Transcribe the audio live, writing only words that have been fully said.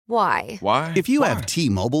Why? Why? If you have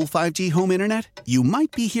T-Mobile 5G home internet, you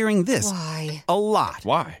might be hearing this Why? a lot.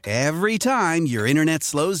 Why? Every time your internet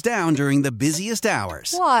slows down during the busiest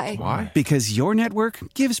hours. Why? Why? Because your network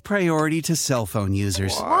gives priority to cell phone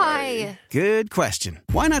users. Why? Good question.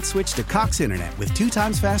 Why not switch to Cox Internet with 2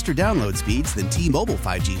 times faster download speeds than T-Mobile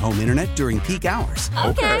 5G home internet during peak hours?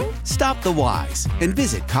 Okay. Stop the whys and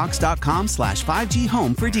visit cox.com/5G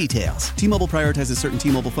home for details. T-Mobile prioritizes certain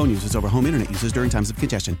T-Mobile phone users over home internet users during times of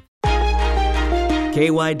congestion.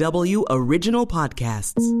 KYW Original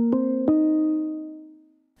Podcasts.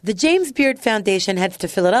 The James Beard Foundation heads to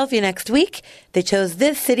Philadelphia next week. They chose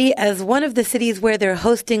this city as one of the cities where they're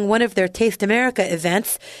hosting one of their Taste America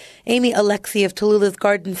events. Amy Alexi of Tallulah's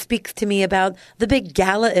Garden speaks to me about the big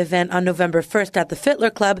gala event on November 1st at the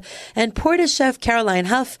Fittler Club, and Porta chef Caroline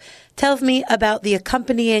Huff tells me about the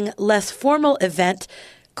accompanying less formal event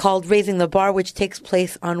called Raising the Bar, which takes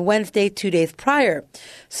place on Wednesday, 2 days prior.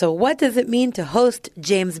 So what does it mean to host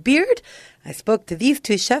James Beard? I spoke to these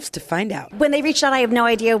two chefs to find out. When they reached out, I have no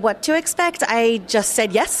idea what to expect. I just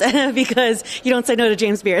said yes, because you don't say no to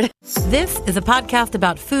James Beard. This is a podcast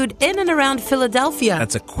about food in and around Philadelphia.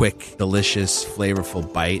 That's a quick, delicious,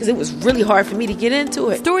 flavorful bite. It was really hard for me to get into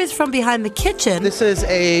it. Stories from behind the kitchen. This is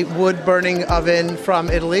a wood-burning oven from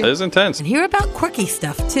Italy. It is intense. And hear about quirky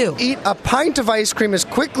stuff, too. Eat a pint of ice cream as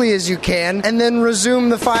quickly as you can, and then resume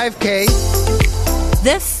the 5K.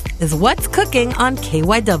 This is What's Cooking on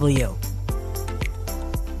KYW.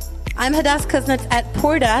 I'm Hadass Kuznets at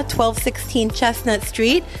Porta, 1216 Chestnut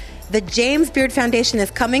Street. The James Beard Foundation is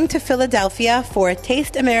coming to Philadelphia for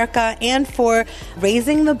Taste America and for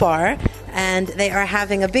Raising the Bar. And they are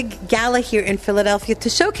having a big gala here in Philadelphia to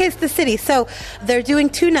showcase the city. So they're doing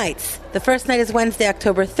 2 nights. The first night is Wednesday,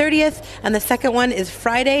 October 30th, and the second one is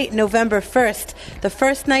Friday, November 1st. The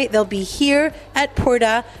first night they'll be here at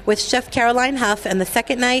Porta with Chef Caroline Huff, and the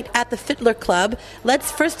second night at the Fittler Club.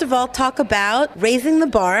 Let's first of all talk about Raising the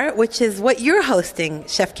Bar, which is what you're hosting,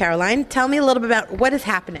 Chef Caroline. Tell me a little bit about what is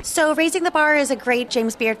happening. So Raising the Bar is a great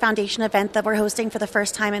James Beard Foundation event that we're hosting for the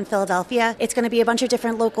first time in Philadelphia. It's going to be a bunch of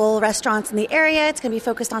different local restaurants in the area. It's going to be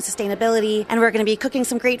focused on sustainability, and we're going to be cooking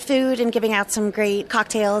some great food and giving out some great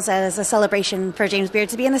cocktails as a celebration for James Beard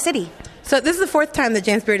to be in the city. So this is the 4th time that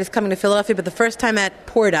James Beard is coming to Philadelphia, but the first time at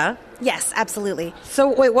Porta. Yes, absolutely. So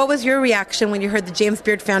wait, what was your reaction when you heard the James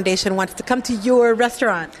Beard Foundation wants to come to your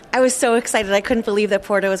restaurant? I was so excited. I couldn't believe that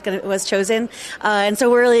Porta was chosen. And so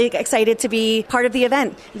we're really excited to be part of the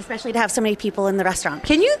event, especially to have so many people in the restaurant.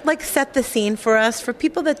 Can you set the scene for us, for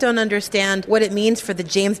people that don't understand what it means for the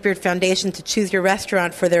James Beard Foundation to choose your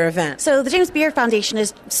restaurant for their event? So the James Beard Foundation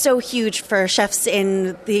is so huge for chefs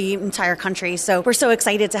in the entire country. So we're so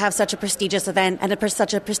excited to have such a prestigious event and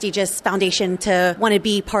such a prestigious foundation to want to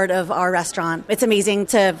be part of our restaurant. It's amazing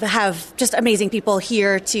to have just amazing people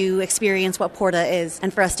here to experience what Porta is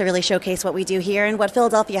and for us to really showcase what we do here and what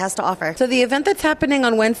Philadelphia has to offer. So the event that's happening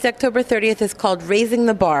on Wednesday, October 30th is called Raising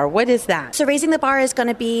the Bar. What is that? So Raising the Bar is going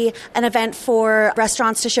to be an event for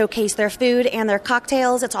restaurants to showcase their food and their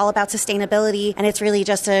cocktails. It's all about sustainability, and it's really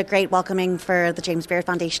just a great welcoming for the James Beard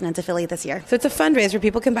Foundation into Philly this year. So it's a fundraiser.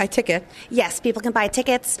 People can buy tickets. Yes, people can buy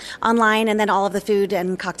tickets online, and then all of the food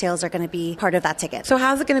and cocktails are going to be part of that ticket. So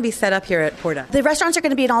how's it going to be set up here at Porta? The restaurants are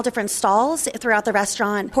going to be in all different stalls throughout the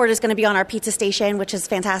restaurant. Porta is going to be on our pizza station, which is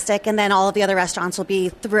fantastic, and then all of the other restaurants will be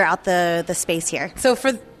throughout the space here. So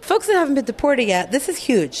for folks that haven't been to Porta yet, this is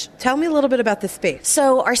huge. Tell me a little bit about this space.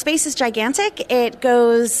 So our space is gigantic. It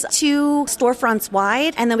goes 2 storefronts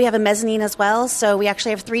wide, and then we have a mezzanine as well. So we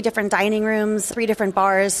actually have 3 different dining rooms, 3 different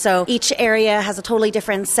bars. So each area has a totally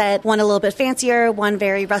different set. One a little bit fancier, one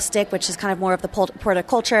very rustic, which is kind of more of the Porta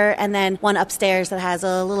culture, and then one upstairs that has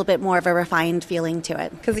a little bit more of a refined feeling to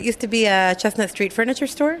it. Because it used to be a Chestnut Street furniture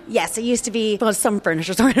store? Yes, it used to be some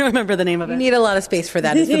furniture store. I don't remember the name of it. You need a lot of space for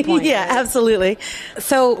that, is the point. Yeah, right? Absolutely.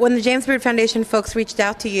 So when the James Beard Foundation folks reached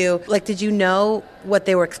out to you, did you know what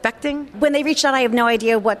they were expecting? When they reached out, I have no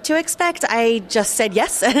idea what to expect. I just said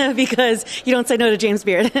yes, because you don't say no to James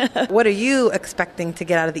Beard. What are you expecting to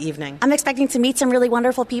get out of the evening? I'm expecting to meet some really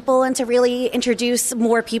wonderful people and to really introduce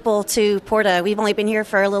more people to Porta. We've only been here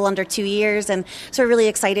for a little under 2 years, and so we're really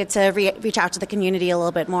excited to reach out to the community a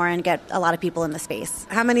little bit more and get a lot of people in the space.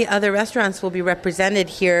 How many other restaurants will be represented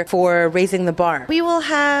here for Raising the Bar? We will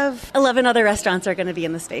have 11 other restaurants are going to be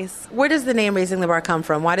in the space. Where does the name Raising the Bar come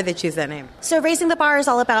from? Why did they choose that name? So Raising the Bar is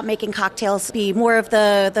all about making cocktails be more of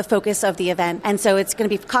the focus of the event. And so it's going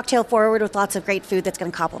to be cocktail forward with lots of great food that's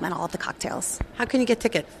going to complement all of the cocktails. How can you get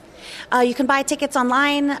tickets? You can buy tickets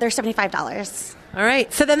online. They're $75. All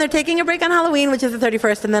right. So then they're taking a break on Halloween, which is the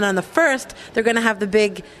 31st. And then on the 1st, they're going to have the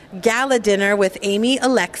big gala dinner with Amy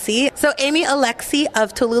Alexi. So Amy Alexi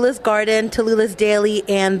of Tallulah's Garden, Tallulah's Daily,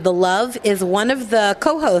 and The Love is one of the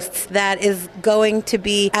co-hosts that is going to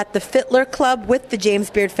be at the Fitler Club with the James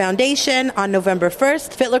Beard Foundation on November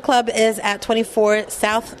 1st. Fitler Club is at 24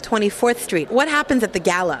 South 24th Street. What happens at the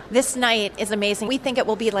gala? This night is amazing. We think it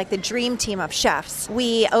will be like the dream team of chefs.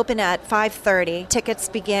 We open at 5:30. Tickets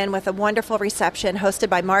begin with a wonderful reception hosted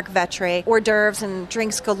by Mark Vetri, hors d'oeuvres and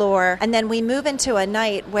drinks galore. And then we move into a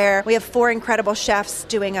night where we have 4 incredible chefs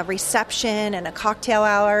doing a reception and a cocktail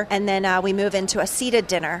hour. And then we move into a seated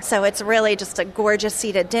dinner. So it's really just a gorgeous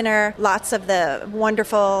seated dinner. Lots of the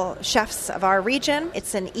wonderful chefs of our region.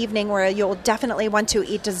 It's an evening where you'll definitely want to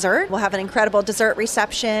eat dessert. We'll have an incredible dessert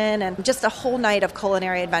reception and just a whole night of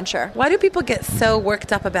culinary adventure. Why do people get so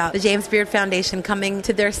worked up about the James Beard Foundation coming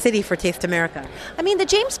to their city for Taste America? I mean, the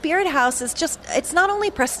James Beard House is it's not only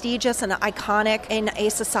prestigious and iconic in a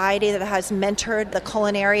society that has mentored the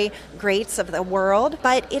culinary greats of the world,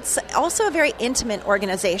 but it's also a very intimate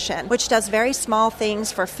organization, which does very small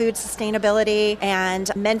things for food sustainability and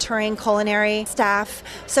mentoring culinary staff.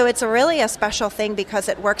 So it's really a special thing because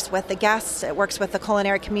it works with the guests, it works with the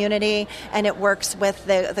culinary community, and it works with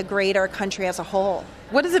the greater country as a whole.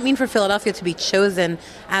 What does it mean for Philadelphia to be chosen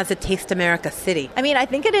as a Taste America city? I mean, I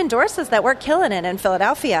think it endorses that we're killing it in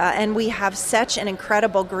Philadelphia, and we have such an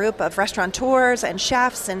incredible group of restaurateurs and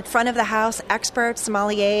chefs and front of the house experts,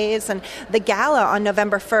 sommeliers, and the gala on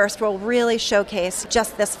November 1st will really showcase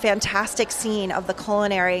just this fantastic scene of the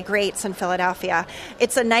culinary greats in Philadelphia.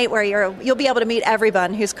 It's a night where you'll be able to meet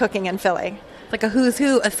everyone who's cooking in Philly. Like a who's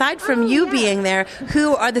who. Aside from being there,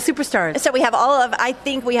 who are the superstars? So we have all of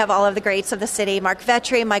the greats of the city. Mark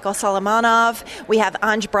Vetri, Michael Solomonov. We have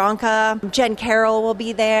Anj Branca. Jen Carroll will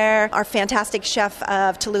be there. Our fantastic chef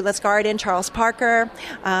of Tallulah's Garden, Charles Parker.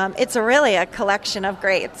 It's really a collection of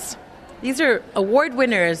greats. These are award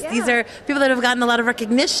winners. Yeah. These are people that have gotten a lot of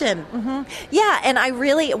recognition. Mm-hmm. Yeah, and I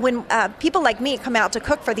really, when people like me come out to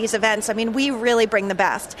cook for these events, I mean, we really bring the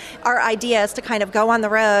best. Our idea is to kind of go on the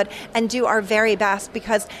road and do our very best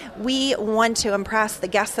because we want to impress the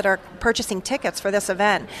guests that are purchasing tickets for this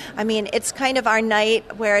event. I mean, it's kind of our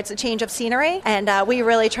night where it's a change of scenery, and we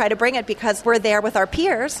really try to bring it because we're there with our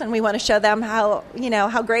peers, and we want to show them how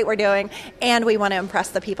great we're doing, and we want to impress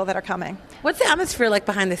the people that are coming. What's the atmosphere like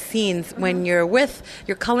behind the scenes when you're with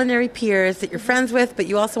your culinary peers that you're friends with, but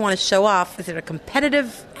you also want to show off? Is it a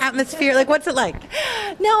competitive atmosphere? Like, what's it like?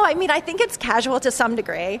 No, I mean, I think it's casual to some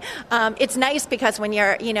degree. It's nice because when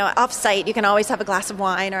you're, off-site, you can always have a glass of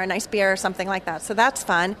wine or a nice beer or something like that. So that's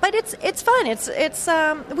fun. But it's fun. It's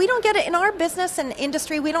we don't get it in our business and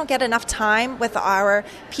industry. We don't get enough time with our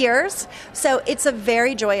peers. So it's a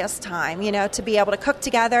very joyous time, to be able to cook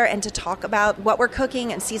together and to talk about what we're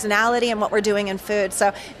cooking and seasonality and what we're doing in food.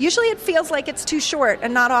 So usually it feels like it's too short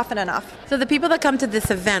and not often enough. So the people that come to this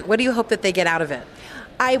event, what do you hope that they get out of it?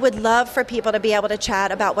 I would love for people to be able to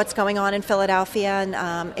chat about what's going on in Philadelphia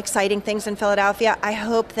and exciting things in Philadelphia. I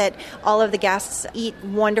hope that all of the guests eat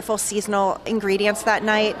wonderful seasonal ingredients that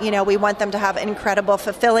night. We want them to have an incredible,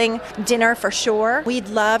 fulfilling dinner for sure. We'd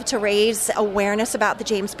love to raise awareness about the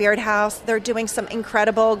James Beard House. They're doing some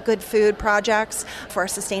incredible good food projects for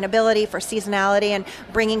sustainability, for seasonality, and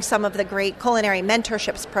bringing some of the great culinary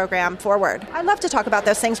mentorships program forward. I love to talk about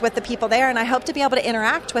those things with the people there, and I hope to be able to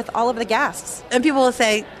interact with all of the guests. And people will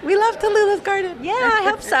say, we love Tallulah's Garden. Yeah, I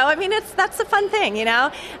hope so. I mean, that's a fun thing,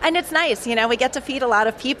 and it's nice, we get to feed a lot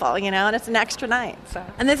of people, and it's an extra night. So.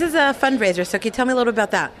 And this is a fundraiser, so can you tell me a little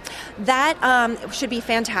about that? That should be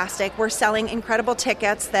fantastic. We're selling incredible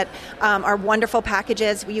tickets that are wonderful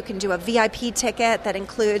packages. You can do a VIP ticket that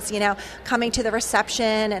includes, coming to the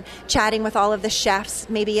reception and chatting with all of the chefs.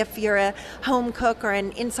 Maybe if you're a home cook or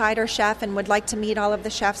an insider chef and would like to meet all of the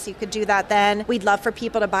chefs, you could do that then. We'd love for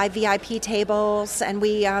people to buy VIP tables, and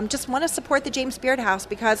we just want to support the James Beard House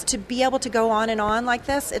because to be able to go on and on like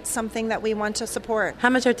this, it's something that we want to support. How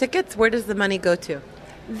much are tickets? Where does the money go to?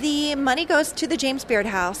 The money goes to the James Beard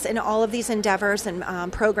House and all of these endeavors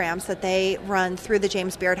and programs that they run through the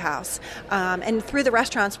James Beard House. And through the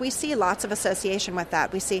restaurants, we see lots of association with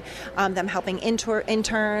that. We see them helping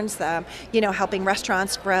interns, helping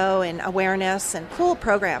restaurants grow in awareness and cool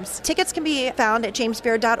programs. Tickets can be found at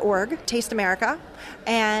jamesbeard.org, Taste America.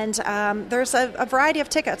 And there's a variety of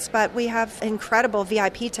tickets, but we have incredible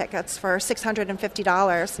VIP tickets for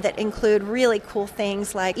 $650 that include really cool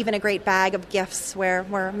things like even a great bag of gifts where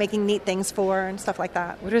we're making neat things for and stuff like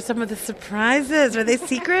that. What are some of the surprises? Are they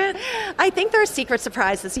secret? I think there are secret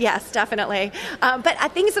surprises, yes, definitely. But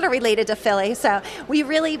things that are related to Philly. So we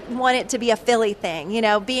really want it to be a Philly thing. You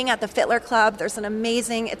know, being at the Fittler Club, there's an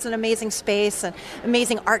amazing space, an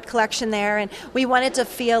amazing art collection there. And we want it to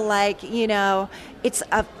feel like, you know, it's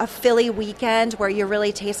a Philly weekend where you're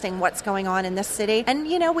really tasting what's going on in this city. And,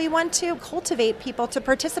 you know, we want to cultivate people to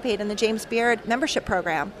participate in the James Beard membership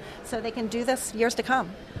program so they can do this years to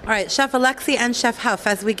come. All right, Chef Alexi and Chef Huff,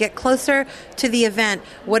 as we get closer to the event,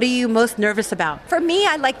 what are you most nervous about? For me,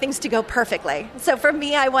 I like things to go perfectly. So for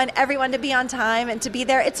me, I want everyone to be on time and to be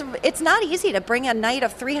there. It's not easy to bring a night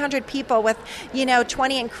of 300 people with, you know,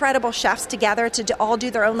 20 incredible chefs together to all do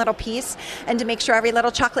their own little piece and to make sure every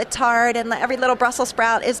little chocolate tart and every little Brussels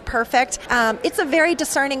sprout is perfect. It's a very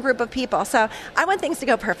discerning group of people. So I want things to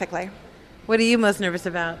go perfectly. What are you most nervous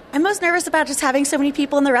about? I'm most nervous about just having so many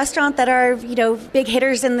people in the restaurant that are, you know, big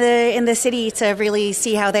hitters in the city to really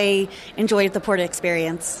see how they enjoyed the Porta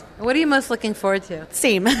experience. What are you most looking forward to?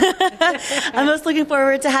 Same. I'm most looking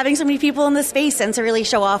forward to having so many people in the space and to really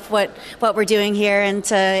show off what we're doing here and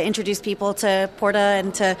to introduce people to Porta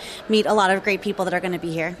and to meet a lot of great people that are going to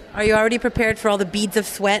be here. Are you already prepared for all the beads of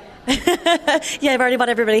sweat? Yeah, I've already bought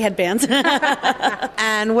everybody headbands.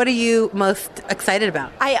 And what are you most excited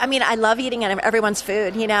about? I mean, I love eating everyone's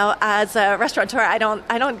food. You know, as a restaurateur, I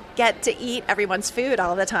don't get to eat everyone's food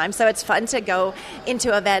all the time. So it's fun to go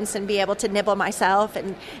into events and be able to nibble myself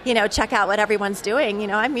and, you know, check out what everyone's doing. You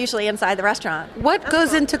know, I'm usually inside the restaurant. What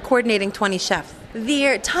goes into coordinating 20 chefs?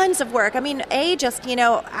 There are tons of work. I mean, just, you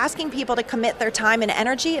know, asking people to commit their time and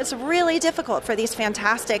energy is really difficult for these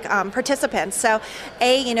fantastic participants. So,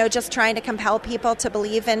 you know, just trying to compel people to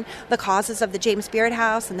believe in the causes of the James Beard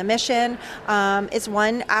House and the mission is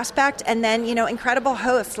one aspect. And then, you know, incredible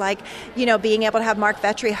hosts like, you know, being able to have Mark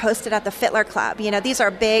Vetri hosted at the Fittler Club. You know, these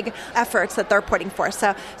are big efforts that they're putting forth.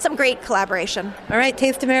 So some great collaboration. All right,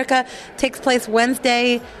 Taste America takes place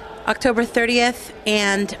Wednesday, October 30th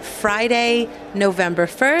and Friday, November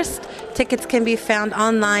 1st. Tickets can be found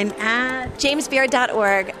online at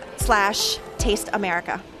jamesbeard.org/Taste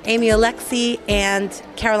America. Amy Alexi and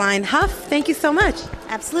Caroline Huff, thank you so much.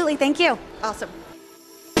 Absolutely. Thank you. Awesome.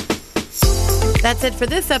 That's it for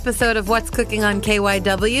this episode of What's Cooking on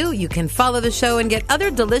KYW. You can follow the show and get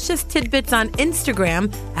other delicious tidbits on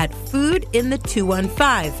Instagram at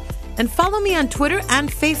foodinthe215. And follow me on Twitter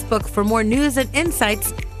and Facebook for more news and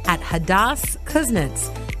insights at Hadass Kuznets.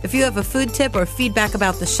 If you have a food tip or feedback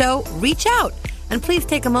about the show, reach out. And please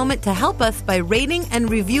take a moment to help us by rating and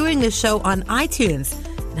reviewing the show on iTunes.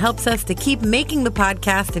 It helps us to keep making the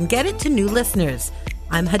podcast and get it to new listeners.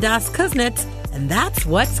 I'm Hadass Kuznets, and that's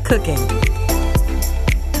What's Cooking.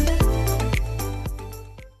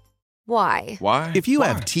 Why? Why? If you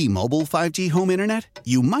have T-Mobile 5G home internet,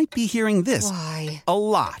 you might be hearing this Why? a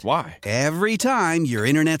lot. Why? Every time your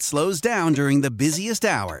internet slows down during the busiest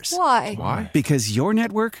hours. Why? Why? Because your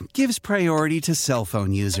network gives priority to cell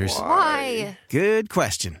phone users. Why? Good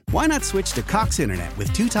question. Why not switch to Cox Internet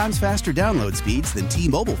with 2 times faster download speeds than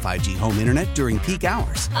T-Mobile 5G home internet during peak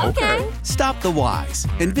hours? Okay. Stop the whys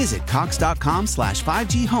and visit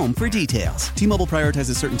cox.com/5G home for details. T-Mobile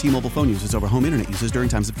prioritizes certain T-Mobile phone users over home internet users during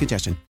times of congestion.